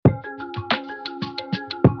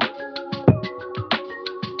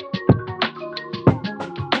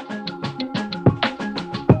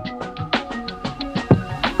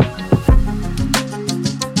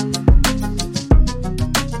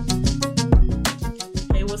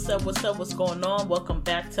up? What's going on? Welcome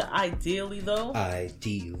back to Ideally Though.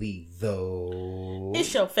 Ideally Though.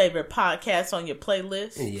 It's your favorite podcast on your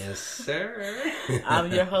playlist. Yes, sir.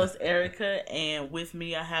 I'm your host, Erica, and with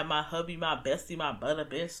me I have my hubby, my bestie, my butter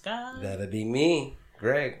best guy. That'll be me.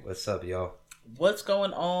 Greg, what's up, y'all? What's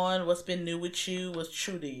going on? What's been new with you? What's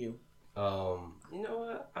true to you? You know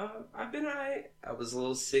what? I've been alright. I was a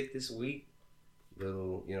little sick this week.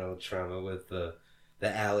 Little, trauma with the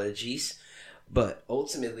allergies. But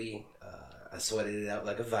ultimately, I sweated it out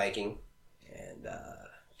like a Viking and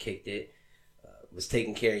kicked it. Was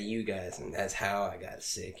taking care of you guys, and that's how I got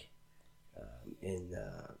sick.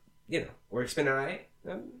 Work's been alright.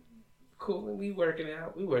 Cool, and we working it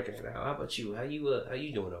out. How about you? How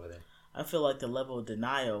you doing over there? I feel like the level of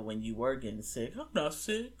denial when you were getting sick. I'm not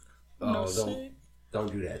sick. Don't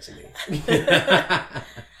do that to me.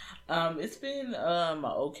 It's been an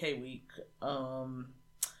okay week.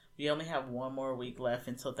 We only have one more week left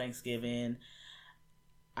until Thanksgiving.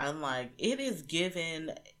 I'm like, it is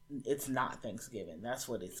given. It's not Thanksgiving. That's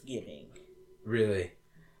what it's giving. Really?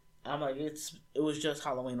 I'm like, it was just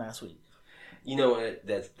Halloween last week. You know what?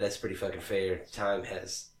 That's pretty fucking fair. Time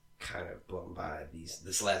has kind of blown by.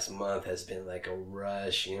 This last month has been like a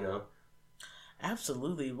rush, you know?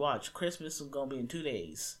 Absolutely. Watch. Christmas is going to be in 2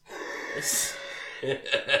 days.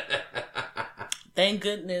 Thank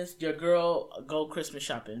goodness your girl go Christmas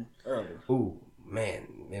shopping early. Ooh, man,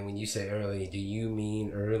 when you say early, do you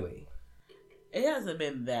mean early? It hasn't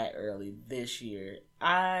been that early this year.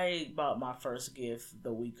 I bought my first gift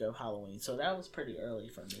the week of Halloween, so that was pretty early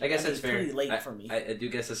for me. I guess that's fair. Pretty late for me. I do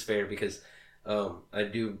guess that's fair because I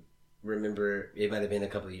do remember it might have been a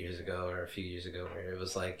couple of years ago or a few years ago where it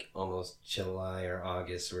was like almost July or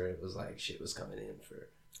August where it was like shit was coming in for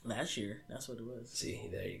last year. That's what it was. See,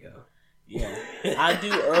 there you go. Yeah, I do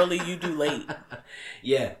early, you do late.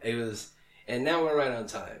 Yeah, it was, and now we're right on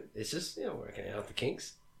time. It's just working out the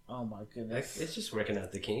kinks. Oh my goodness, it's just working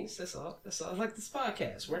out the kinks. That's all. I like this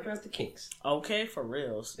podcast, working out the kinks. Okay, for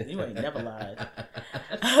reals, you ain't never lied.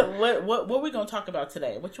 What we gonna talk about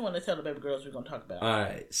today? What you want to tell the baby girls we're gonna talk about? All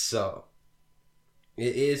right, so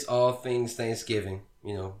it is all things Thanksgiving.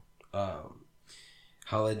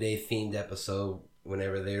 Holiday themed episode.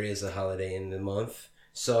 Whenever there is a holiday in the month,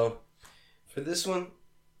 so. For this one,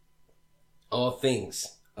 all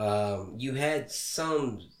things. You had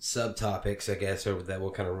some subtopics, I guess, that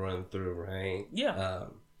we'll kind of run through, right? Yeah.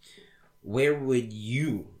 Where would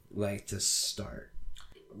you like to start?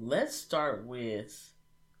 Let's start with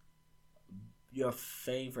your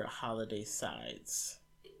favorite holiday sides.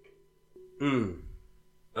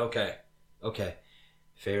 Okay.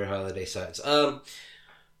 Favorite holiday sides.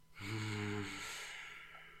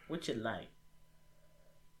 What you like?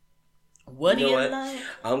 What do you like?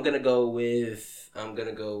 I'm gonna go with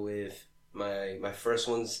my first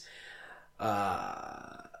one's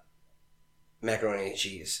macaroni and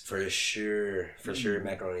cheese for sure.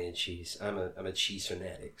 Macaroni and cheese. I'm a cheese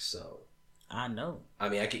fanatic, so I know. I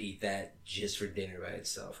mean, I could eat that just for dinner by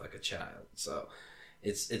itself, like a child. So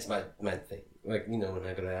it's my thing. Like when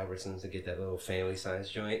I go to Albertsons to get that little family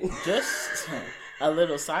size joint. Just a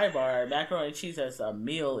little sidebar: macaroni and cheese as a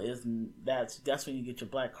meal that's when you get your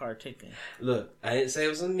black card taken. Look, I didn't say it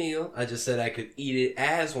was a meal. I just said I could eat it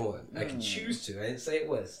as one. I could choose to. I didn't say it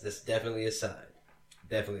was. That's definitely a side.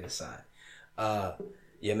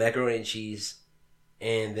 Yeah, macaroni and cheese,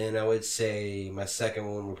 and then I would say my second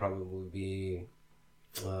one would probably be,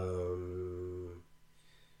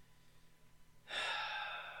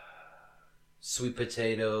 sweet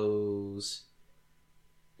potatoes.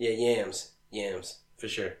 Yeah, yams for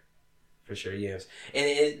sure, yams,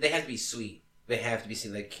 and they have to be sweet. They have to be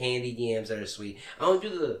sweet, like candied yams that are sweet. I don't do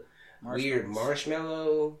the weird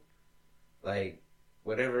marshmallow, like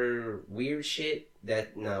whatever weird shit.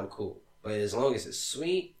 I'm cool. But as long as it's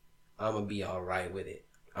sweet, I'm gonna be all right with it.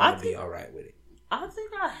 I think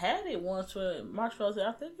I had it once with marshmallows.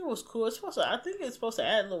 I think it was cool. I think it's supposed to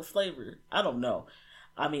add a little flavor. I don't know.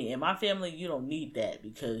 I mean, in my family, you don't need that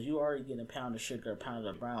because you already get a pound of sugar, a pound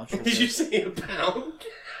of brown sugar. Did you say a pound?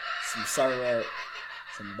 Some syrup,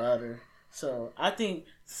 some butter. So I think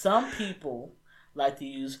some people like to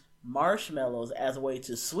use marshmallows as a way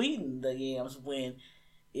to sweeten the yams when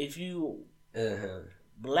if you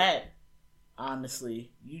black,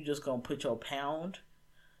 honestly, you just going to put your pound,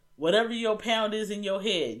 whatever your pound is in your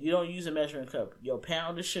head, you don't use a measuring cup. Your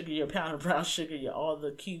pound of sugar, your pound of brown sugar, all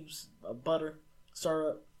the cubes of butter,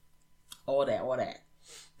 syrup, all that.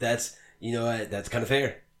 That's, that's kind of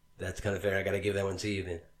fair. I gotta give that one to you,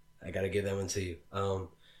 man.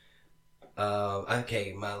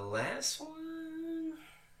 Okay, my last one.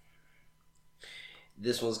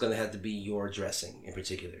 this one's gonna have to be your dressing in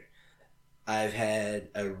particular. I've had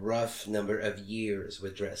a rough number of years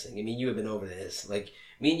with dressing. I mean, you have been over this. Like,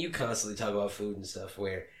 me and you constantly talk about food and stuff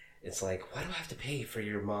where it's like, why do I have to pay for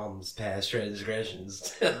your mom's past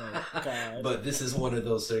transgressions? Oh, God. But this is one of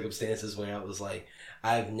those circumstances where I was like,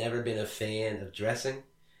 I've never been a fan of dressing.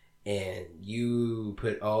 And you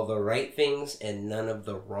put all the right things and none of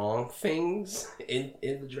the wrong things in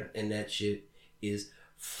the dress. And that shit is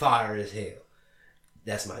fire as hell.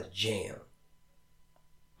 That's my jam.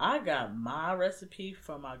 I got my recipe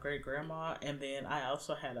from my great grandma, and then I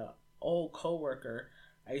also had an old coworker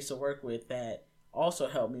I used to work with that also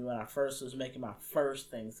helped me when I first was making my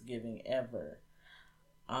first Thanksgiving ever.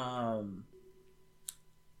 I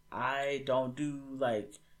don't do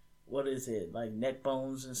like, what is it, like neck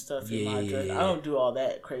bones and stuff in my dress. I don't do all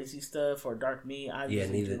that crazy stuff or dark meat.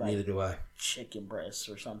 Neither do I. Chicken breasts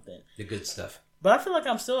or something. The good stuff. But I feel like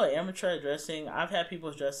I'm still an amateur at dressing. I've had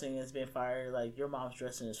people's dressing has been fire. Like, your mom's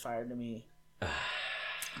dressing is fire to me.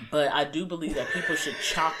 But I do believe that people should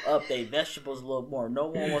chop up their vegetables a little more. No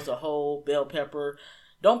one wants a whole bell pepper.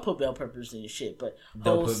 Don't put bell peppers in your shit, but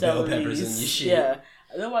don't put bell peppers in your shit. Yeah,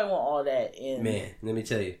 nobody want all that in. Man, let me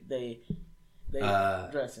tell you, they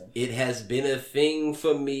dressing. It has been a thing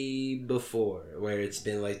for me before, where it's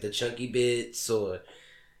been like the chunky bits or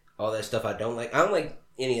all that stuff I don't like. I don't like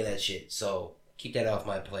any of that shit. So keep that off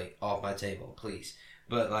my plate, off my table, please.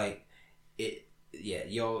 But like it. Yeah,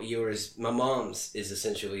 yours, my mom's is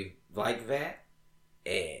essentially like that.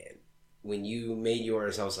 And when you made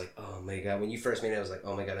yours, I was like, oh my God. When you first made it, I was like,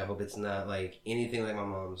 oh my God, I hope it's not like anything like my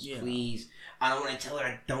mom's. Yeah. Please. I don't want to tell her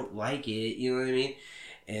I don't like it. You know what I mean?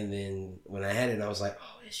 And then when I had it, I was like,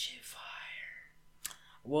 oh, this shit fire.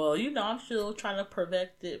 Well, I'm still trying to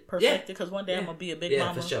perfect it, because one day I'm going to be a big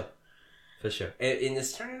mama. Yeah, for sure. And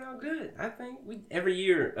it's turning out good. I think every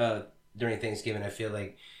year during Thanksgiving, I feel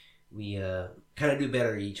like we kind of do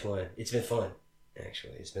better each one. It's been fun,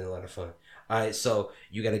 actually. It's been a lot of fun. All right, so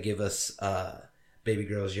you got to give us, baby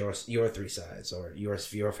girls, your three sides or your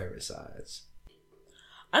favorite sides.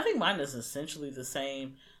 I think mine is essentially the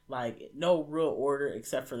same. Like, no real order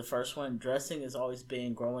except for the first one. Dressing has always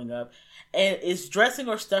been growing up. And it's dressing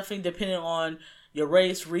or stuffing depending on your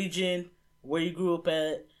race, region, where you grew up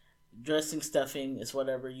at. Dressing, stuffing is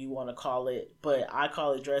whatever you want to call it, but I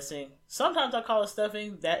call it dressing. Sometimes I call it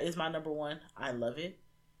stuffing. That is my number one. I love it.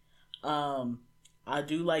 I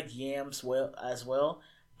do like yams as well,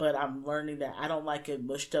 but I'm learning that I don't like it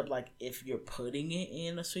mushed up. Like, if you're putting it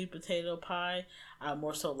in a sweet potato pie, I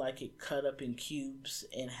more so like it cut up in cubes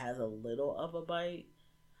and has a little of a bite.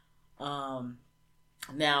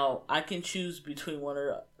 Now I can choose between one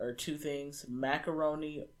or two things: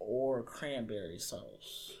 macaroni or cranberry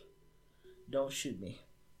sauce. Don't shoot me.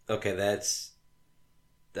 Okay, that's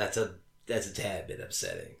a tad bit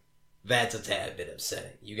upsetting. That's a tad bit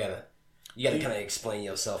upsetting. You gotta kind of explain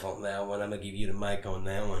yourself on that one. I'm gonna give you the mic on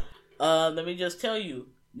that one. Let me just tell you.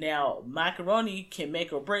 Now, macaroni can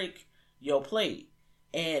make or break your plate,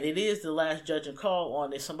 and it is the last judge and call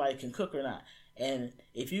on if somebody can cook or not. And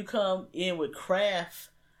if you come in with Kraft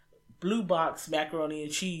Blue Box macaroni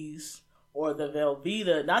and cheese, or the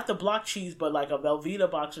Velveeta, not the block cheese, but like a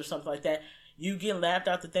Velveeta box or something like that, you get laughed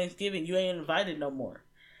out to Thanksgiving. You ain't invited no more.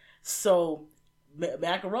 So,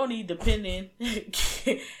 macaroni, depending,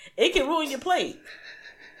 it can ruin your plate.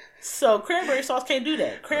 So, cranberry sauce can't do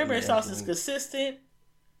that. Cranberry sauce is consistent.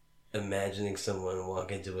 Imagining someone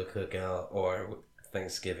walk into a cookout or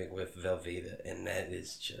Thanksgiving with Velveeta, and that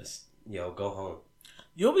is just, go home.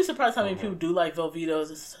 You'll be surprised how many people do like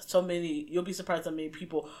Velveetas. You'll be surprised how many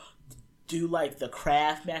people do like the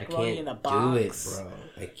Kraft macaroni in a box. I can't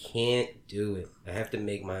do it, bro. I can't do it. I have to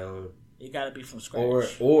make my own. It gotta be from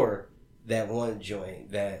scratch. Or that one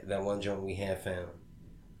joint, that one joint we have found.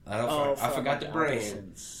 I forgot the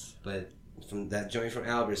brand, but from that joint from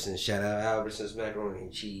Albertsons. Shout out Albertsons macaroni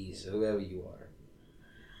and cheese, whoever you are.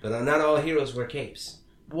 But not all heroes wear capes.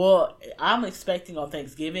 Well, I'm expecting on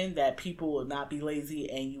Thanksgiving that people will not be lazy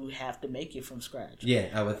and you have to make it from scratch. Yeah,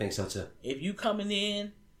 I would think so too. If you coming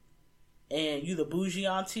in and you the bougie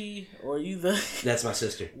auntie or you the... That's my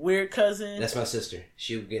sister. Weird cousin. That's my sister.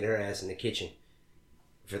 She would get her ass in the kitchen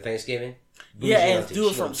for Thanksgiving. Yeah, and do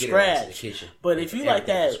it from scratch. But if you like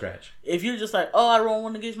that, if you're just like, oh, I don't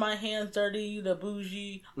want to get my hands dirty, you the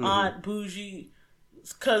bougie aunt, bougie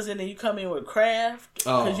cousin, and you come in with Kraft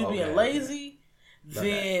because you being lazy,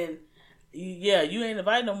 then you ain't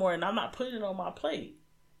invited no more, and I'm not putting it on my plate.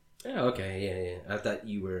 Oh, okay, yeah. I thought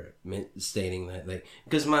you were stating that, like,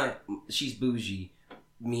 because she's bougie,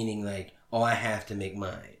 meaning like, oh, I have to make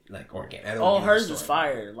mine like organic. Hers is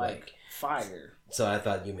fire, like fire. So I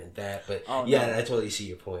thought you meant that, but Oh, yeah, no. I totally see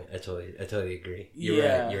your point. I totally agree. You're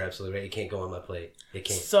Yeah. right. You're absolutely right. It can't go on my plate. It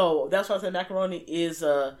can't. So that's why I said macaroni is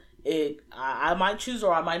I might choose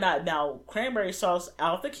or I might not. Now cranberry sauce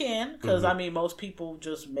out the can because I mean most people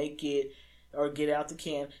just make it or get it out the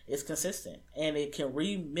can. It's consistent and it can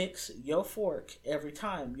remix your fork every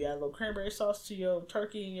time. You add a little cranberry sauce to your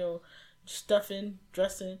turkey and your stuffing,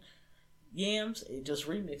 dressing, yams. It just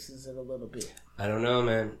remixes it a little bit. I don't know,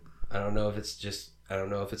 man. I don't know if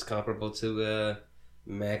it's comparable to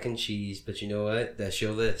mac and cheese, but you know what? That's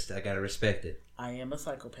your list. I gotta respect it. I am a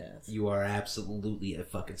psychopath. You are absolutely a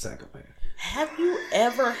fucking psychopath. Have you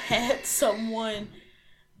ever had someone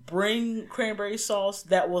bring cranberry sauce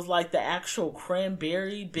that was like the actual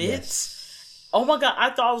cranberry bits? Yes. Oh my god,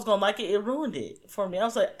 I thought I was gonna like it. It ruined it for me. I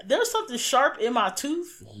was like, there's something sharp in my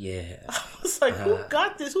tooth. Yeah. I was like, who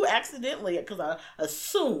got this? Who accidentally? Because I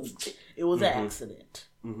assumed it was an accident.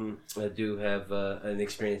 I do have an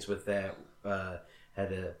experience with that.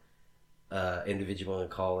 Had a individual in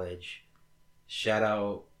college. Shout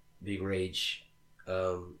out Big Rage.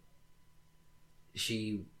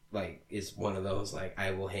 She like is one of those like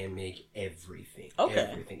I will hand make everything. Okay.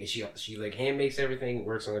 Everything. And she like hand makes everything.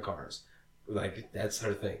 Works on the cars. Like that's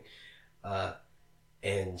her thing.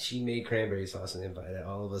 And she made cranberry sauce and invited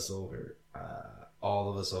all of us over.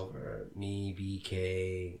 Me,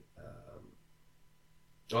 BK.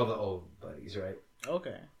 All the old buddies, right?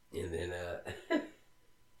 Okay. And then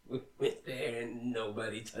we went there and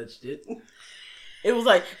nobody touched it. It was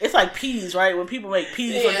like it's like peas, right? When people make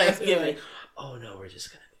peas for Thanksgiving. Like, oh no, we're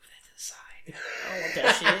just gonna move that to the side. I don't want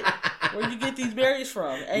that shit. Where'd you get these berries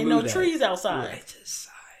from? Ain't Move no that trees outside. right to the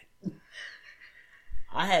side.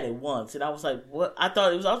 I had it once, and I was like, "What?" I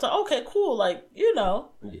was like, "Okay, cool." Like, you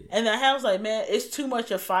know. Yeah. And I was like, "Man, it's too much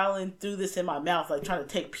of filing through this in my mouth, like trying to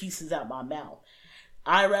take pieces out my mouth.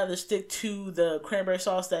 I'd rather stick to the cranberry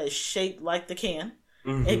sauce that is shaped like the can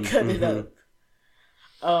and cut it up."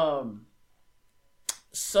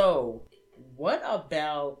 So, what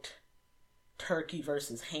about turkey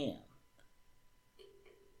versus ham?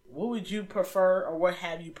 What would you prefer, or what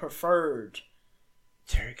have you preferred?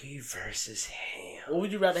 Turkey versus ham. What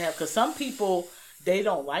would you rather have? Because some people, they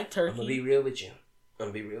don't like turkey. I'm gonna be real with you. Not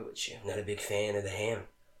a big fan of the ham.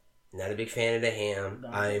 Not a big fan of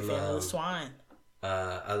the swine.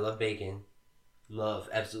 I love bacon.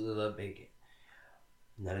 Absolutely love bacon.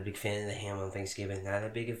 Not a big fan of the ham on Thanksgiving. Not a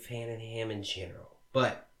big fan of ham in general.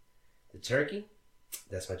 But the turkey,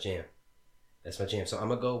 that's my jam. So I'm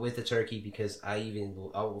gonna go with the turkey because I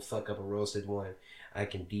will fuck up a roasted one. I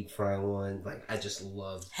can deep fry one. Like I just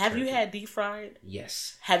love. Have turkey. you had deep fried?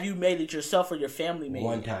 Yes. Have you made it yourself or your family made it?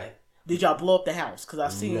 One time. Did y'all blow up the house? Because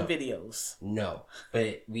I've seen No. videos. No,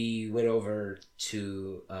 but we went over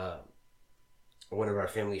to one of our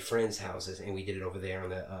family friends' houses and we did it over there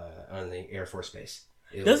on the Air Force Base.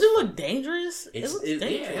 Does it look dangerous? It looks Yeah,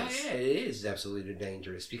 dangerous. it is absolutely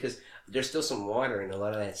dangerous because there's still some water in a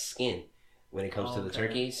lot of that skin when it comes to the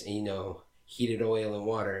turkeys. And, heated oil and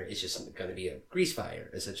water, it's just going to be a grease fire,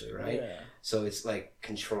 essentially, right? Yeah. So it's like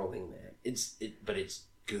controlling that. But it's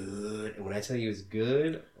good. And when I tell you it's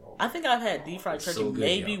good... I think I've had deep fried turkey so good,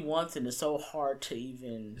 maybe yo. once, and it's so hard to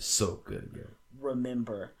even So good, yo.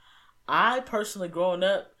 remember. I personally, growing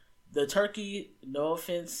up, the turkey, no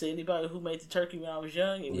offense to anybody who made the turkey when I was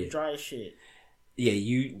young, it was dry as shit. Yeah,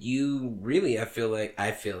 you really, I feel like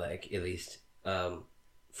at least, from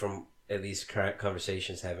at least current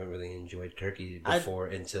conversations, haven't really enjoyed turkey before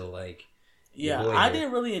until like... Yeah, I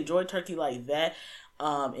didn't really enjoy turkey like that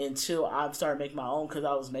until I started making my own because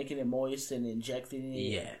I was making it moist and injecting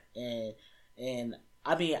it. Yeah. And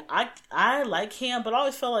I mean, I like ham, but I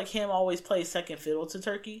always felt like ham always plays second fiddle to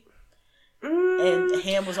turkey. And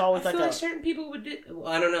ham was always I feel like certain people would do...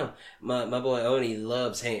 Well, I don't know. My boy Oni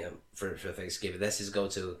loves ham for Thanksgiving. That's his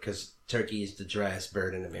go-to because turkey is the driest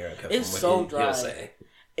bird in America. It's so dry. He'll say.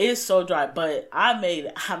 It's so dry, but I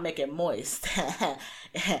make it moist.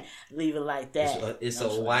 Leave it like that. It's a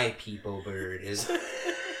white people bird. Is what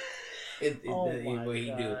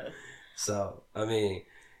he do. So I mean,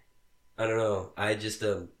 I don't know. I just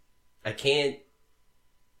I can't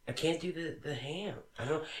do the ham. I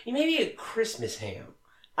don't. Maybe a Christmas ham.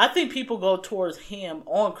 I think people go towards ham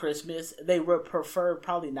on Christmas. They would prefer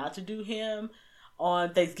probably not to do ham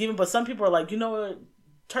on Thanksgiving, but some people are like, you know what?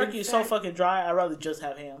 Turkey is so fucking dry. I'd rather just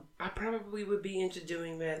have ham. I probably would be into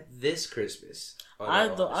doing that this Christmas.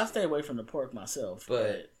 I stay away from the pork myself.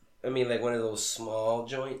 But I mean, like one of those small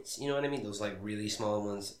joints. You know what I mean? Those like really small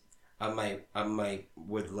ones. I might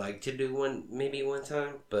would like to do maybe one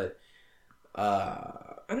time, but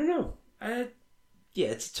I don't know.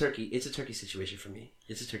 It's a turkey situation for me.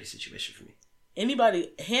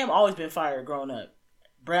 ham always been fire growing up.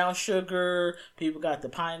 Brown sugar, people got the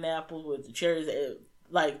pineapple with the cherries.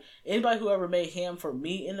 Like, anybody who ever made ham for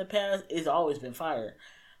me in the past, it's always been fire.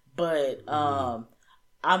 But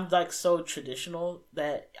I'm like so traditional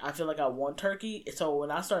that I feel like I want turkey. So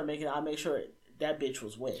when I started making it, I make sure that bitch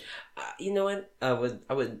was wet. You know what?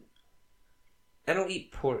 I don't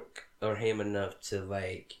eat pork or ham enough to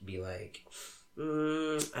like be like,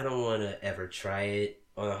 I don't want to ever try it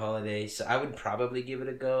on a holiday, so I would probably give it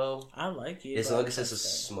a go. I like it. As long as it's a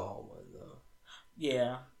small one, though.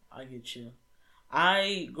 Yeah, I get you.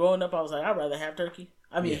 Growing up, I was like, I'd rather have turkey.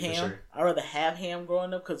 Ham. Sure. I'd rather have ham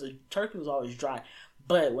growing up because the turkey was always dry.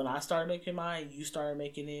 But when I started making mine, you started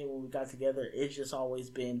making it when we got together, it's just always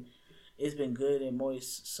been, it's been good and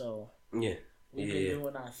moist. So yeah, we've been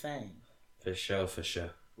doing our thing. For sure.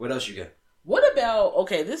 What else you got? What about,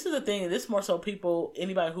 okay, this is the thing, this is more so people,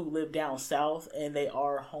 anybody who live down south and they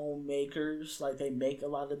are homemakers, like they make a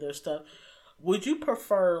lot of their stuff. Would you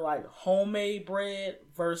prefer like homemade bread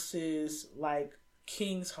versus like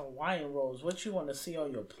King's Hawaiian rolls? What you want to see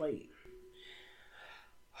on your plate?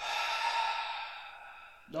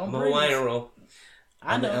 Don't breathe. Hawaiian roll.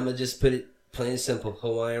 I'm going to just put it plain and simple.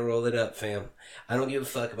 Hawaiian roll it up, fam. I don't give a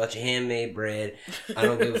fuck about your handmade bread. I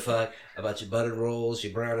don't give a fuck about your buttered rolls,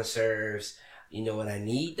 your brown and serves. You know what I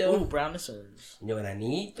need, though? Ooh, brown and serves. You know what I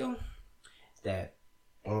need, though? That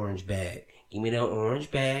orange bag. Give me that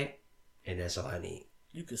orange bag, and that's all I need.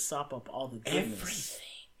 You can sop up all the goodness.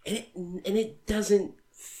 Everything. And it doesn't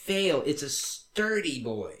fail. It's a sturdy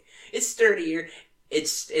boy. It's sturdier.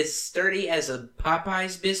 It's sturdy as a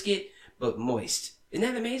Popeye's biscuit, but moist. Isn't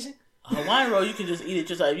that amazing? Hawaiian roll, you can just eat it.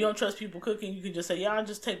 Just like if you don't trust people cooking, you can just say, "Yeah, I'll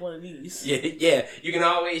just take one of these." Yeah. You can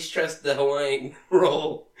always trust the Hawaiian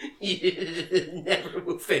roll. It never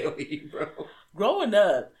will fail you, bro. Growing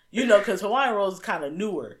up, because Hawaiian rolls is kind of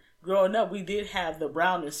newer. Growing up, we did have the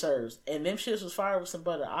brown and serves, and them shits was fire with some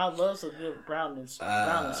butter. I love some good brown and serve.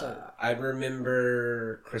 I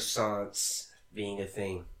remember croissants being a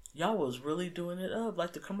thing. Y'all was really doing it up,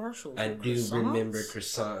 like the commercials. I do remember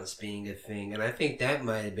croissants being a thing, and I think that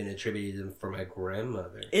might have been attributed for my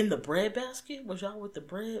grandmother. In the bread basket? Was y'all with the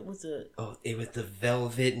bread? With the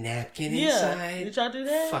velvet napkin inside? Did y'all do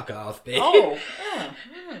that? Fuck off, babe. Oh, yeah.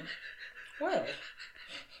 Well.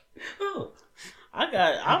 Oh.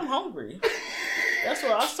 I'm hungry. That's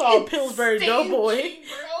what I saw Pillsbury Doughboy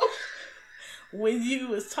when you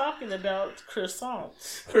was talking about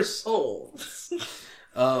croissants.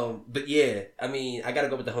 But yeah, I mean, I gotta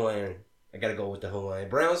go with the Hawaiian.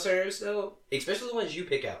 Brown serves, though, especially the ones you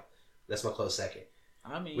pick out. That's my close second.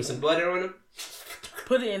 I mean, with some butter on them.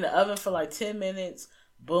 Put it in the oven for like 10 minutes.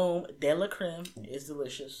 Boom, de la creme is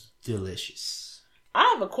delicious. Delicious. I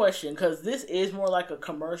have a question because this is more like a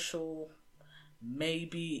commercial.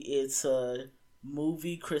 Maybe it's a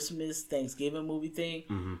movie, Christmas, Thanksgiving movie thing.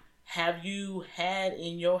 Mm-hmm. Have you had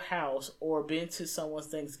in your house or been to someone's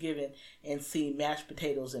Thanksgiving and seen mashed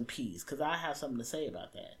potatoes and peas? Because I have something to say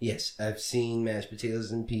about that. Yes, I've seen mashed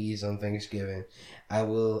potatoes and peas on Thanksgiving. I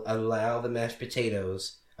will allow the mashed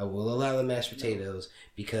potatoes.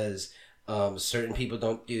 Because certain people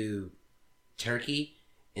don't do turkey,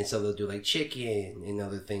 and so they'll do like chicken and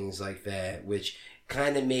other things like that, which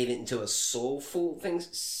kind of made it into a soulful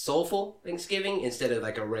Thanksgiving instead of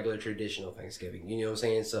like a regular traditional Thanksgiving. You know what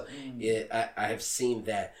I'm saying? So I have seen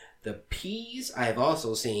that. The peas I have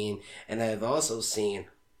also seen, and I have also seen,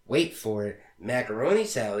 wait for it, macaroni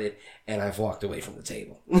salad, and I've walked away from the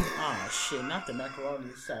table. Oh shit, not the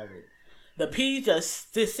macaroni salad. The peas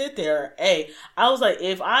just sit there. Hey, I was like,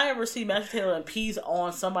 if I ever see mashed potato and peas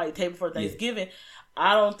on somebody's table for Thanksgiving,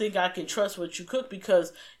 I don't think I can trust what you cook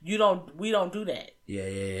because we don't do that.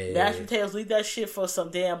 Yeah. Mashed potatoes, leave that shit for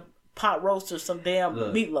some damn pot roast or some damn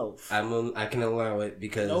meatloaf. I can allow it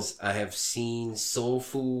because I have seen soul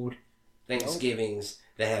food Thanksgivings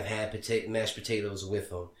that have had mashed potatoes with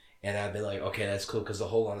them, and I've been like, okay, that's cool because the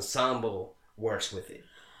whole ensemble works with it.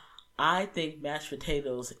 I think mashed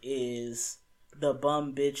potatoes is the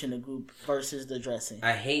bum bitch in the group versus the dressing.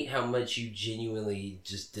 I hate how much you genuinely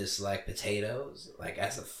just dislike potatoes, like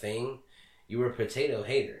as a thing. You were a potato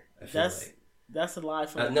hater. I feel that's a lie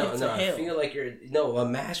from the pits of hell. I feel like you're a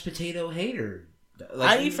mashed potato hater.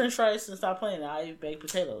 Like I eat French fries and stop playing. I eat baked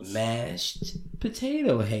potatoes. Mashed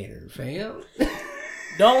potato hater, fam.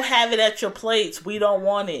 Don't have it at your plates. We don't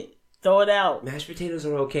want it. Throw it out. Mashed potatoes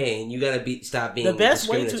are okay, and you gotta stop being the best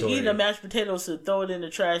way to eat a mashed potato is to throw it in the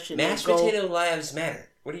trash. And mashed potato lives matter.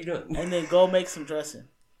 What are you doing? And then go make some dressing.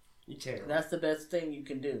 You're terrible. That's the best thing you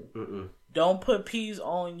can do. Mm-mm. Don't put peas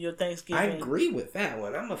on your Thanksgiving. I agree with that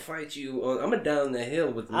one. I'm gonna fight you. I'm gonna down the hill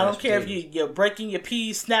with. I don't care if you're breaking your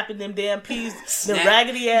peas, snapping them damn peas. The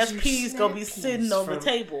raggedy ass peas gonna be sitting on the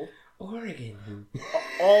table, Oregon,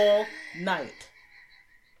 all night.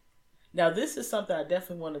 Now, this is something I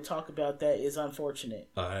definitely want to talk about that is unfortunate.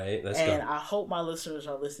 All right, let's go. And I hope my listeners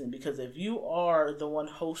are listening, because if you are the one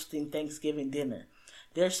hosting Thanksgiving dinner,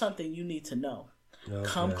 there's something you need to know. Oh,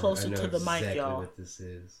 Come closer to the mic, y'all. What this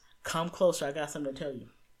is. Come closer. I got something to tell you.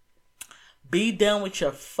 Be done with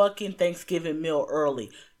your fucking Thanksgiving meal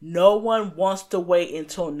early. No one wants to wait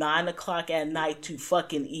until 9 o'clock at night to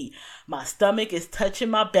fucking eat. My stomach is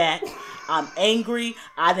touching my back. I'm angry.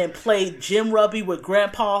 I done played Jim Rubby with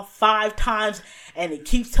Grandpa 5 times, and he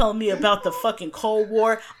keeps telling me about the fucking Cold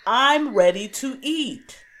War. I'm ready to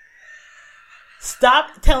eat.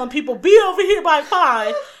 Stop telling people, be over here by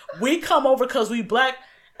 5. We come over because we black,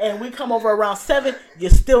 and we come over around 7, you're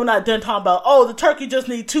still not done talking about, oh, the turkey just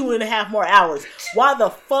needs 2.5 more hours. Why the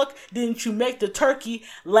fuck didn't you make the turkey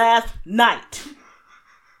last night?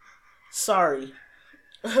 Sorry.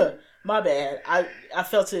 My bad. I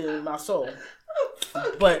felt it in my soul.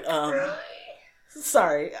 But,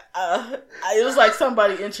 sorry. It was like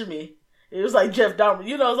somebody entered me. It was like Jeff Dahmer.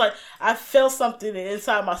 You know, it was like I felt something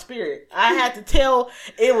inside my spirit. I had to tell,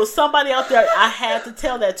 it was somebody out there. I had to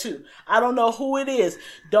tell that to. I don't know who it is.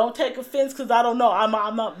 Don't take offense, because I don't know. I'm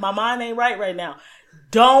not, my mind ain't right now.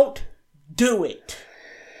 Don't do it.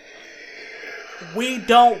 We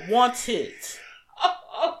don't want it.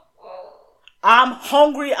 I'm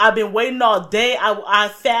hungry. I've been waiting all day. I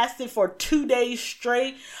fasted for 2 days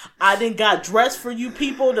straight. I then got dressed for you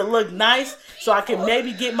people to look nice so I can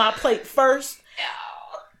maybe get my plate first.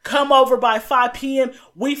 Come over by 5 p.m.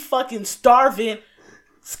 We fucking starving.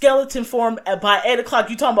 Skeleton form by 8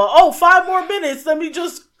 o'clock. You talking about, oh, 5 more minutes. Let me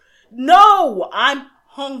just... No, I'm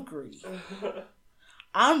hungry.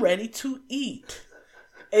 I'm ready to eat.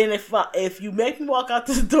 And if you make me walk out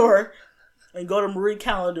this door and go to Marie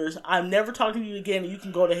Callender's, I'm never talking to you again, and you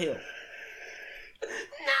can go to hell.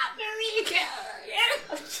 Not Marie Callender.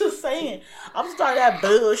 I'm just saying. I'm starting that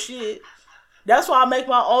bullshit. That's why I make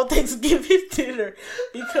my own Thanksgiving dinner,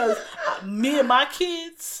 because me and my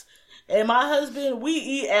kids and my husband, we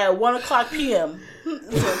eat at 1 o'clock p.m.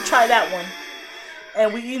 So try that one.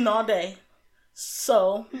 And we eating all day.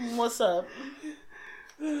 So, what's up?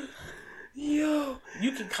 Yo,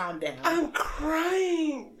 you can calm down. I'm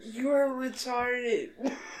crying. You're retarded.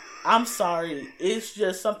 I'm sorry. It's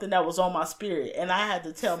just something that was on my spirit, and I had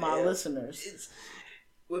to tell my listeners.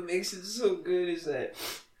 What makes it so good is that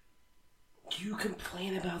you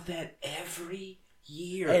complain about that every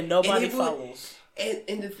year, and nobody follows.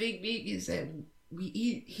 And the thing big is that we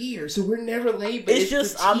eat here, so we're never late. But it's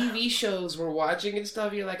just the TV shows we're watching and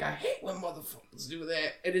stuff. You're like, I hate when motherfuckers do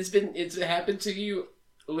that, and it's happened to you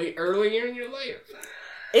earlier in your life.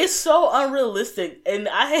 It's so unrealistic, and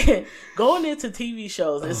going into TV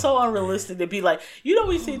shows, it's so unrealistic to be like, you know,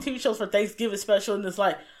 we see TV shows for Thanksgiving special, and it's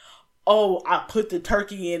like, oh, I put the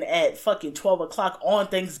turkey in at fucking 12 o'clock on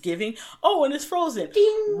Thanksgiving. Oh, and it's frozen.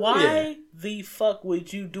 Ding. Why the fuck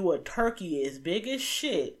would you do a turkey as big as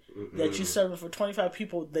shit that you serving for 25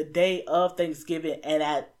 people the day of Thanksgiving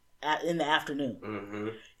and in the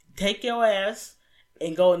afternoon? Take your ass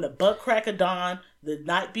and go in the butt crack of dawn the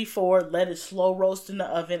night before, let it slow roast in the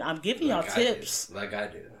oven. I'm giving y'all tips. Like I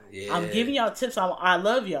do. Yeah. I'm giving y'all tips. I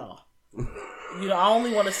love y'all. You know, I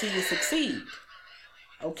only want to see you succeed.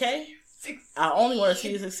 Okay? I only want to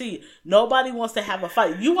see you succeed. Nobody wants to have a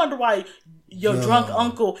fight. You wonder why your drunk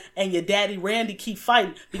uncle and your daddy Randy keep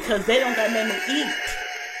fighting, because they don't got nothing to eat.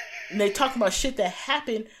 And they talking about shit that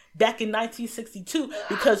happened back in 1962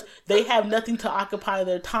 because they have nothing to occupy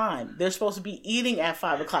their time. They're supposed to be eating at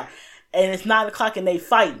 5 o'clock. And it's 9 o'clock and they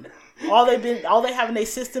fighting. All they have in their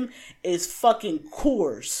system is fucking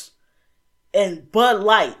Coors and Bud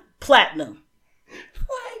Light Platinum.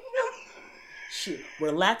 Shit,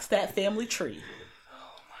 relax that family tree.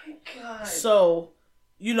 Oh my god. So,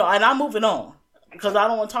 you know, and I'm moving on because I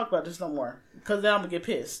don't want to talk about this no more, because then I'm gonna get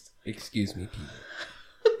pissed. Excuse me, Pete.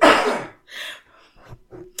 I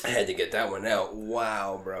had to get that one out.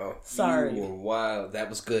 Wow, bro. Sorry. You were wild. That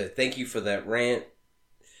was good. Thank you for that rant.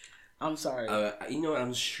 I'm sorry. You know what?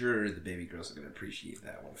 I'm sure the baby girls are going to appreciate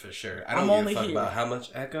that one for sure. I don't give a fuck about how much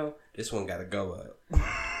echo. This one got to go up.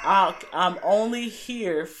 I'm only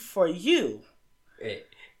here for you. Hey,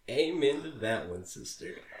 amen to that one,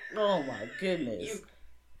 sister. Oh my goodness.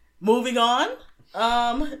 Moving on.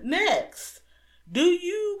 Next. Do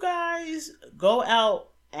you guys go out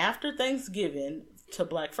after Thanksgiving to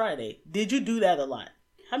Black Friday? Did you do that a lot?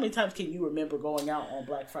 How many times can you remember going out on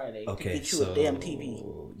Black Friday to get you a damn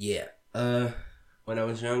TV? Yeah. When I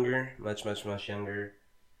was younger, much younger,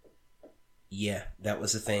 yeah, that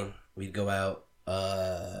was the thing. We'd go out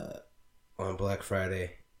on Black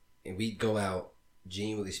Friday, and we'd go out,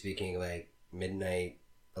 genuinely speaking, like midnight,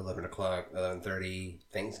 11 o'clock, 11:30,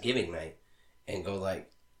 Thanksgiving night, and go like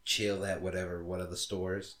chill at whatever one of the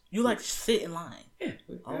stores. You like sit in line? Yeah,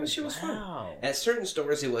 that shit was fun. Wow. At certain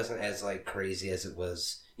stores, it wasn't as like crazy as it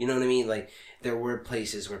was. You know what I mean? Like there were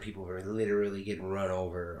places where people were literally getting run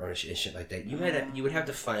over or shit like that. You would have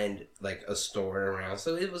to find like a store around.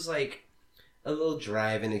 So it was like a little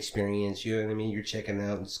drive-in experience. You know what I mean? You're checking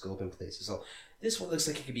out and scoping places. So this one looks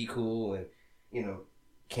like it could be cool and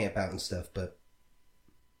camp out and stuff. But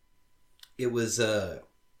it was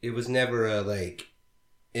never a like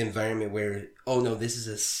environment where, oh no, this is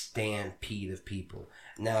a stampede of people.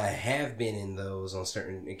 Now I have been in those on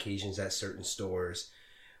certain occasions at certain stores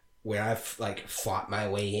where I've like fought my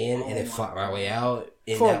way in and then fought my way out.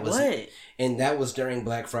 And for that was, what? And that was during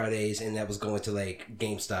Black Fridays, and that was going to like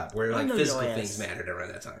GameStop, where like physical things mattered around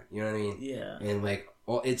that time. You know what I mean? Yeah. And like,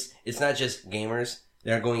 it's not just gamers.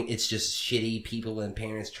 They're going. It's just shitty people and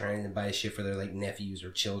parents trying to buy shit for their like nephews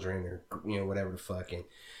or children or whatever the fuck. And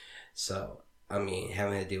so I mean,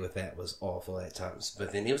 having to deal with that was awful at times.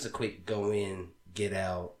 But then it was a quick go in, get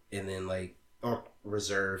out, and then like or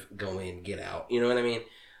reserve, go in, get out. You know what I mean?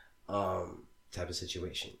 Type of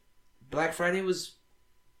situation. Black Friday was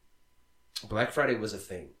a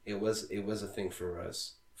thing. It was a thing for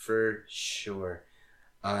us for sure.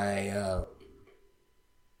 I'd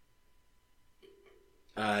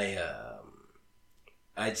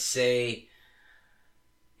say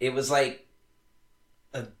it was like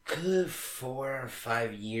a good 4 or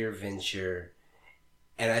 5 year venture,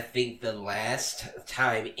 and I think the last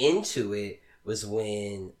time into it was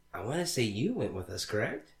when I want to say you went with us,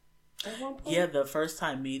 correct? Yeah, the first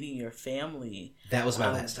time meeting your family. That was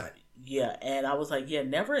my last time. Yeah, and I was like, yeah,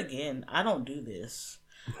 never again. I don't do this.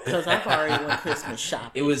 Because I've already went Christmas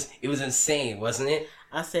shopping. It was insane, wasn't it?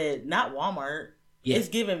 I said, not Walmart. Yeah. It's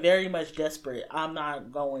given very much desperate. I'm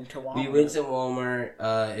not going to Walmart. We went to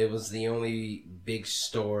Walmart. It was the only big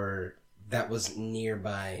store that was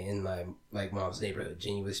nearby in my like mom's neighborhood,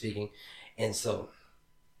 genuinely speaking. And so,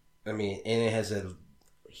 I mean, and it has a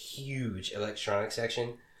huge electronics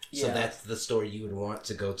section. So that's the store you would want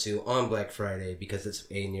to go to on Black Friday because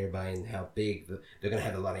it's nearby and how big they're going to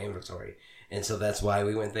have a lot of inventory. And so that's why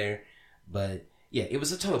we went there. But yeah, it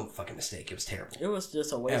was a total fucking mistake. It was terrible. It was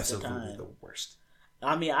just a waste of time. Absolutely the worst.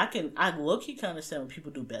 I mean, I low-key can understand when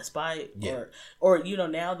people do Best Buy or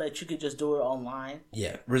now that you could just do it online.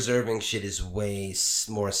 Yeah, reserving shit is way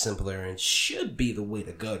more simpler and should be the way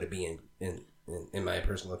to go to be in my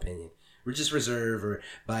personal opinion. Or just reserve or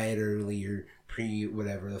buy it early or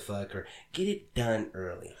whatever the fuck, or get it done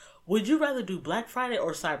early. Would you rather do Black Friday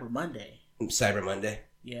or Cyber Monday? Cyber Monday.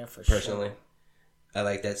 Yeah, for Personally, sure. I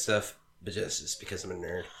like that stuff, but just because I'm a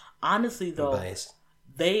nerd. Honestly, though,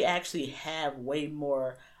 they actually have way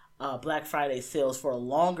more Black Friday sales for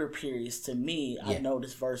longer periods to me, I've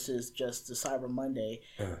noticed, versus just the Cyber Monday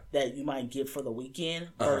that you might get for the weekend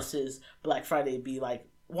versus Black Friday be like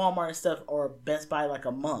Walmart and stuff or Best Buy like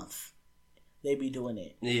a month. They be doing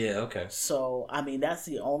it. Yeah, okay. So, I mean, that's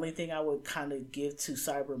the only thing I would kind of give to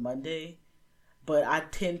Cyber Monday. But I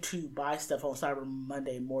tend to buy stuff on Cyber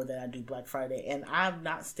Monday more than I do Black Friday. And I'm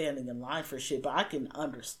not standing in line for shit. But I can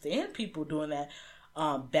understand people doing that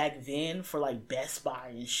back then for, like, Best Buy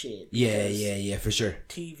and shit. Yeah, for sure.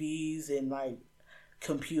 TVs and, like,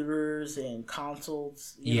 computers and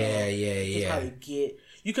consoles. Yeah.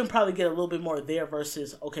 You can probably get a little bit more there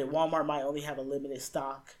versus, okay, Walmart might only have a limited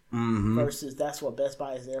stock versus that's what Best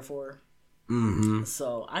Buy is there for. Mm-hmm.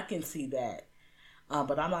 So I can see that.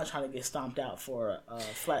 But I'm not trying to get stomped out for a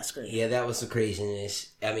flat screen. Yeah, that was some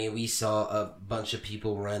craziness. I mean, we saw a bunch of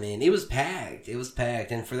people running. It was packed.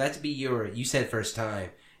 And for that to be you said first time.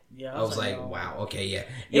 Yeah, I was like, wow, okay, yeah.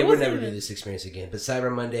 Yeah, we'll never do this experience again. But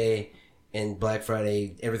Cyber Monday and Black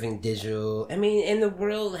Friday, everything digital. I mean, and the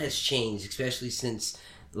world has changed, especially since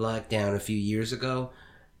lockdown a few years ago.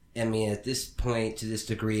 I mean, at this point, to this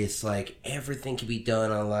degree, it's like everything can be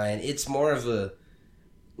done online. It's more of a,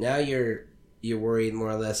 now you're worried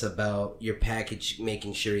more or less about your package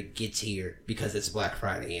making sure it gets here because it's Black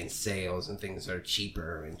Friday and sales and things are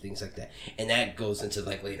cheaper and things like that. And that goes into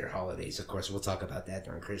like later holidays. Of course, we'll talk about that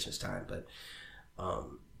during Christmas time. But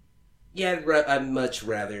yeah, I'd much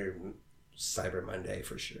rather Cyber Monday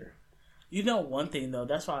for sure. You know, one thing though,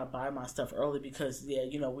 that's why I buy my stuff early because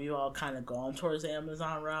we all kind of gone towards the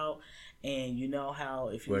Amazon route, and you know how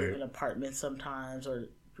if you live in apartments sometimes or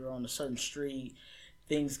you're on a certain street,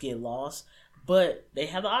 things get lost. But they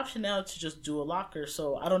have the option now to just do a locker.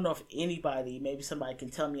 So I don't know if anybody, maybe somebody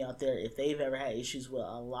can tell me out there if they've ever had issues with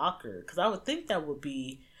a locker. Because I would think that would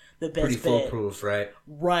be the best pretty bet. foolproof, right?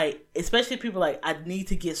 Right. Especially people like, I need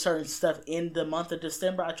to get certain stuff in the month of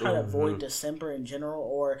December. I try to avoid December in general,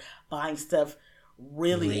 or buying stuff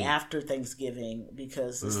really after Thanksgiving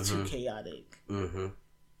because it's too chaotic.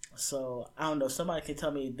 So I don't know. Somebody can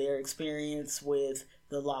tell me their experience with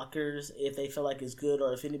the lockers, if they feel like it's good,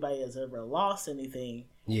 or if anybody has ever lost anything.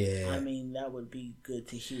 Yeah, I mean, that would be good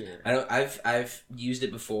to hear. I've used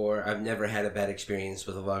it before. I've never had a bad experience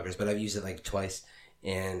with the lockers, but I've used it like twice,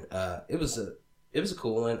 and it was a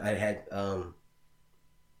cool one. I had I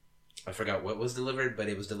forgot what was delivered, but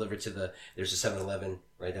it was delivered to there's a 7-Eleven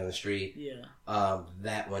right down the street. Yeah.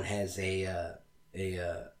 That one has a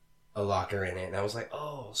locker in it, and I was like,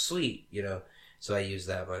 oh, sweet, So I used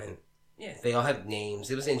that one, and yeah, they all have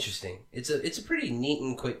names. It was interesting. It's a pretty neat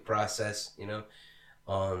and quick process,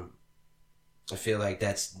 I feel like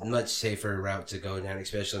that's a much safer route to go down,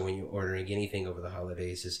 especially when you're ordering anything over the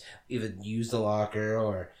holidays. Is either use the locker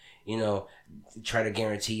or, try to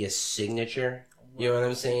guarantee a signature. You know what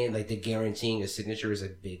I'm saying? Like, the guaranteeing a signature is a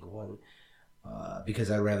big one.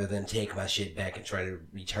 Because I'd rather them take my shit back and try to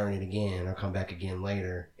return it again or come back again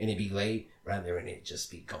later and it be late rather than it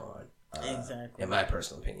just be gone. Exactly. In my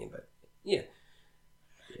personal opinion, but yeah.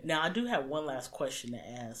 Now, I do have one last question to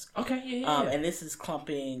ask. Okay, yeah. And this is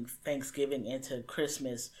clumping Thanksgiving into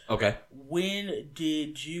Christmas. Okay. When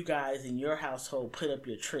did you guys in your household put up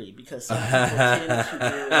your tree? Because some people tend to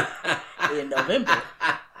do it in November.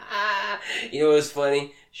 You know what's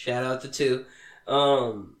funny? Shout out to two.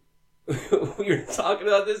 We were talking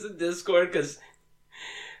about this in Discord because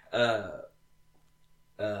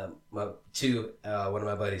one of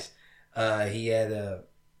my buddies, he had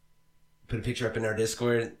put a picture up in our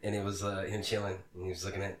Discord, and it was him chilling, and he was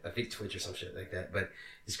looking at, I think, Twitch or some shit like that, but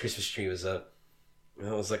his Christmas tree was up, and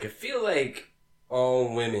I was like, I feel like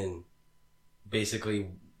all women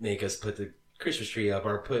basically make us put the Christmas tree up,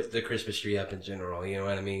 or put the Christmas tree up in general, you know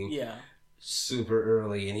what I mean? Yeah. Super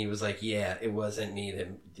early, and he was like, yeah, it wasn't me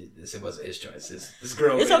that did this, it wasn't his choice, this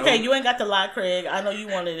girl. It's okay, you ain't got the lie, Craig. I know you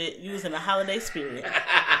wanted it. You was in a holiday spirit.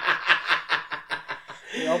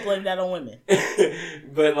 You don't blame that on women.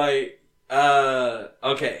 But like,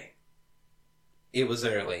 okay, it was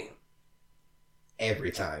early every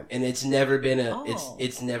time, and it's never been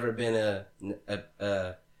it's never been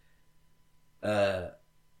a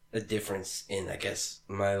difference in, I guess,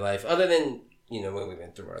 my life, other than, when we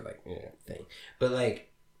went through our thing. But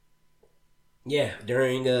like, yeah,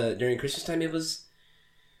 during Christmas time, it was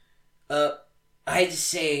I'd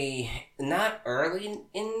say not early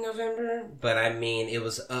in November, but I mean, it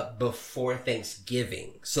was up before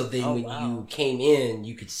Thanksgiving. So then you came in,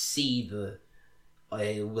 you could see the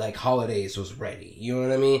holidays was ready. You know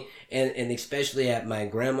what I mean? And especially at my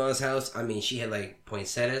grandma's house, I mean, she had like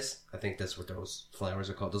poinsettias. I think that's what those flowers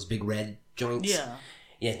are called. Those big red joints. Yeah.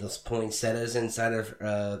 Yeah, those poinsettias inside of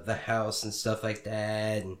the house and stuff like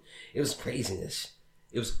that. And it was craziness.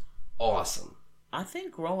 It was awesome. I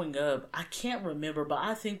think growing up, I can't remember, but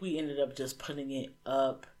I think we ended up just putting it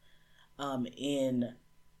up in,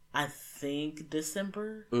 I think,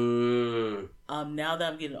 December. Now that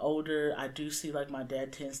I'm getting older, I do see like my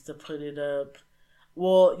dad tends to put it up.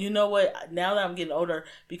 Well, you know what? Now that I'm getting older,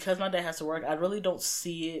 because my dad has to work, I really don't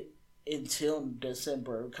see it until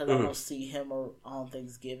December because I don't see him on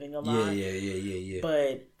Thanksgiving a lot. Yeah.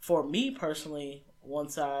 But for me personally,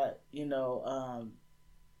 once I,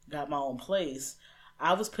 got my own place,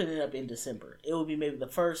 I was putting it up in December. It would be maybe the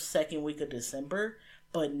first, second week of December.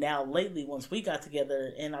 But now lately, once we got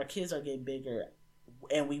together and our kids are getting bigger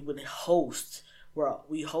and we would host, where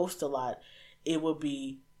we host a lot, it would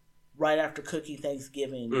be right after cooking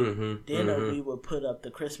Thanksgiving dinner, we would put up the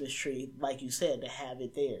Christmas tree, like you said, to have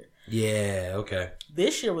it there. Yeah, okay.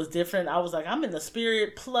 This year was different. I was like, I'm in the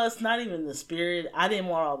spirit, plus not even the spirit. I didn't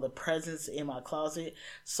want all the presents in my closet.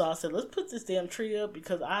 So I said, let's put this damn tree up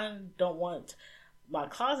because I don't want my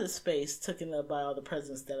closet space taken up by all the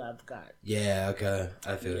presents that I've got. Yeah, okay.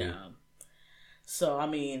 I feel you. So, I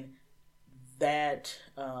mean, that's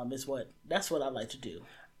what I like to do.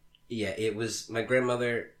 Yeah, it was, my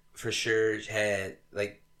grandmother for sure had,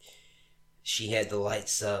 she had the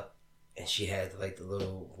lights up and she had, the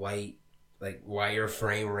little white,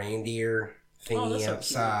 wireframe reindeer thingy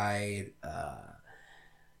outside.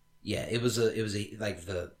 Yeah, it was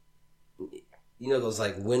the, those,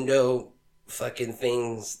 window fucking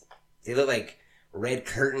things. They look like red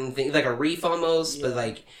curtain things, like a wreath almost,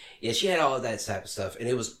 but, she had all of that type of stuff, and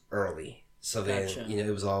it was early. So then, Gotcha.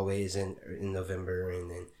 it was always in November,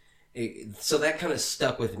 and then So that kind of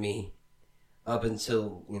stuck with me up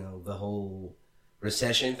until, the whole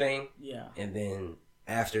recession thing. Yeah. And then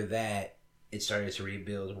after that, it started to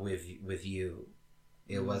rebuild with you.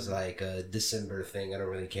 It was like a December thing. I don't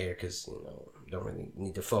really care because, don't really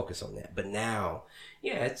need to focus on that. But now,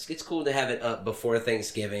 yeah, it's cool to have it up before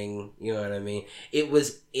Thanksgiving. You know what I mean? It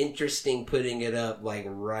was interesting putting it up like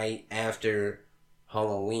right after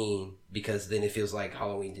Halloween because then it feels like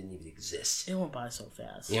Halloween didn't even exist. It went by so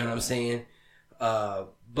fast. You know what I'm saying?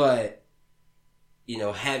 But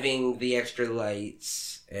having the extra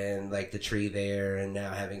lights and like the tree there and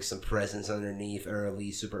now having some presents underneath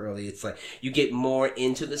super early, it's like you get more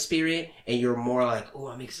into the spirit and you're more like, oh,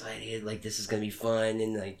 I'm excited, like this is gonna be fun,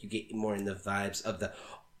 and like you get more in the vibes of the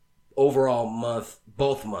overall month,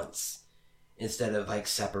 both months, instead of like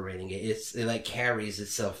separating it. It like carries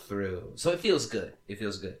itself through, so it feels good.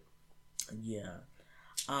 Yeah.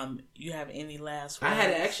 You have any last words? I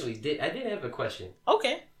did have a question.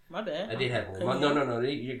 Okay. My bad. I did have one. No.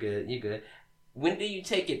 You're good. When do you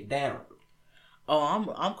take it down?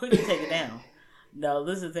 Oh, I'm quick to take it down. No,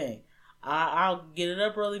 this is the thing. I'll get it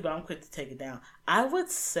up early, but I'm quick to take it down. I would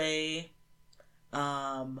say,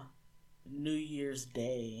 New Year's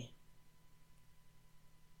Day.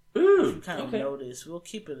 If you kind of notice, we'll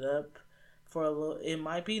keep it up for a little. It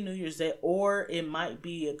might be New Year's Day, or it might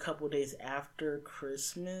be a couple days after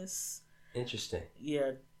Christmas. Interesting.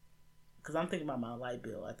 Yeah. Because I'm thinking about my light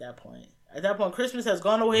bill at that point. At that point, Christmas has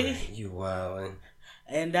gone away. You wildin'.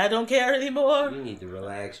 And I don't care anymore. You need to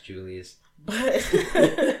relax, Julius. But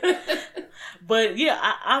yeah,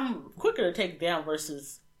 I'm quicker to take down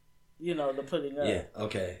versus, the putting up. Yeah,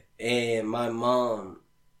 okay. And my mom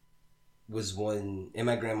was one, and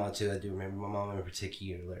my grandma too, I do remember. My mom in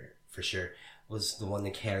particular, for sure, was the one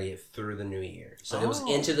to carry it through the new year. So it was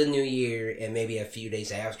into the new year and maybe a few days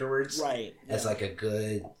afterwards. Right. As like a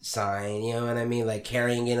good sign, you know what I mean? Like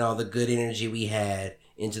carrying in all the good energy we had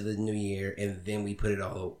into the new year, and then we put it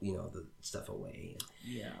all, the stuff away.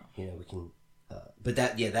 And, we can, but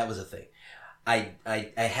that was a thing. I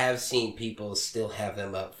have seen people still have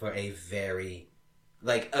them up for a very,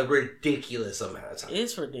 like a ridiculous amount of time.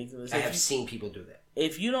 It's ridiculous. I have seen people do that.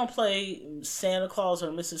 If you don't play Santa Claus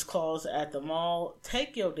or Mrs. Claus at the mall,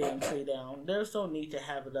 take your damn tree down. There's no need to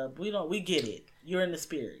have it up. We get it. You're in the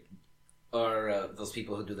spirit. Or those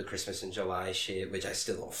people who do the Christmas in July shit, which I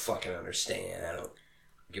still don't fucking understand. I don't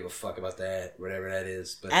give a fuck about that, whatever that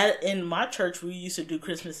is. But in my church, we used to do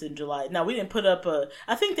Christmas in July. Now, we didn't put up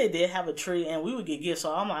I think they did have a tree, and we would get gifts.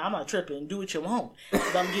 So I'm not tripping. Do what you want.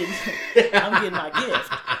 'Cause I'm getting my gift.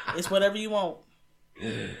 It's whatever you want.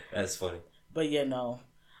 That's funny. But yeah, no.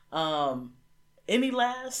 Any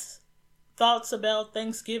last thoughts about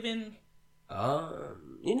Thanksgiving?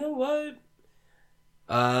 You know what?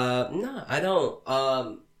 No, I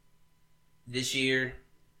don't. This year,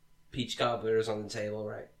 peach cobbler is on the table,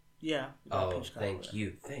 right? Yeah. Oh, thank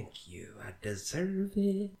you. I deserve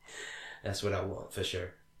it. That's what I want, for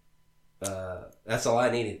sure. That's all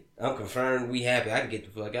I needed. I'm confirmed. We happy. I can get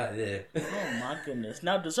the fuck out of there. Oh my goodness!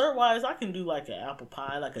 Now dessert wise, I can do like an apple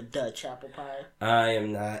pie, like a Dutch apple pie. I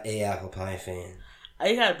am not a apple pie fan.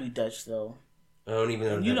 It gotta be Dutch though. I don't even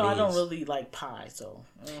know what that means. I don't really like pie, so.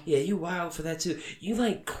 Yeah, you wild for that too. You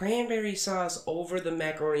like cranberry sauce over the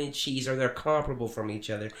macaroni and cheese, or they're comparable from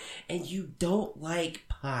each other, and you don't like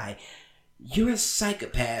pie. You're a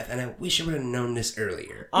psychopath, and I wish I would have known this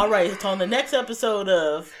earlier. All right, so on the next episode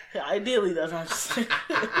of Ideally, that's what I'm saying.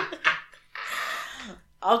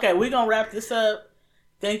 Okay, we're going to wrap this up.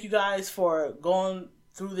 Thank you guys for going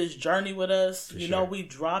through this journey with us. You know, we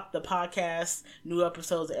drop the podcast, new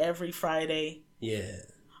episodes every Friday. Yeah.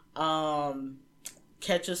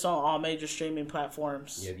 Catch us on all major streaming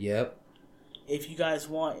platforms. Yep. If you guys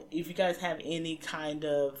have any kind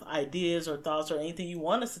of ideas or thoughts or anything you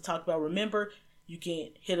want us to talk about, remember, you can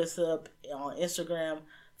hit us up on Instagram,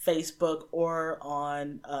 Facebook, or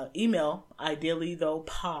on email,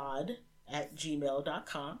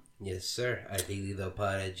 ideallythoughpod@gmail.com. Yes, sir.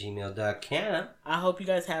 Ideallythoughpod@gmail.com. I hope you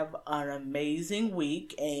guys have an amazing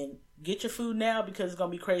week, and get your food now because it's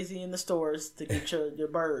going to be crazy in the stores to get your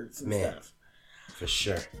birds and stuff. For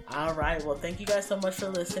sure. All right. Well, thank you guys so much for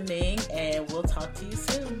listening, and we'll talk to you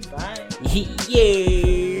soon. Bye. Yeah.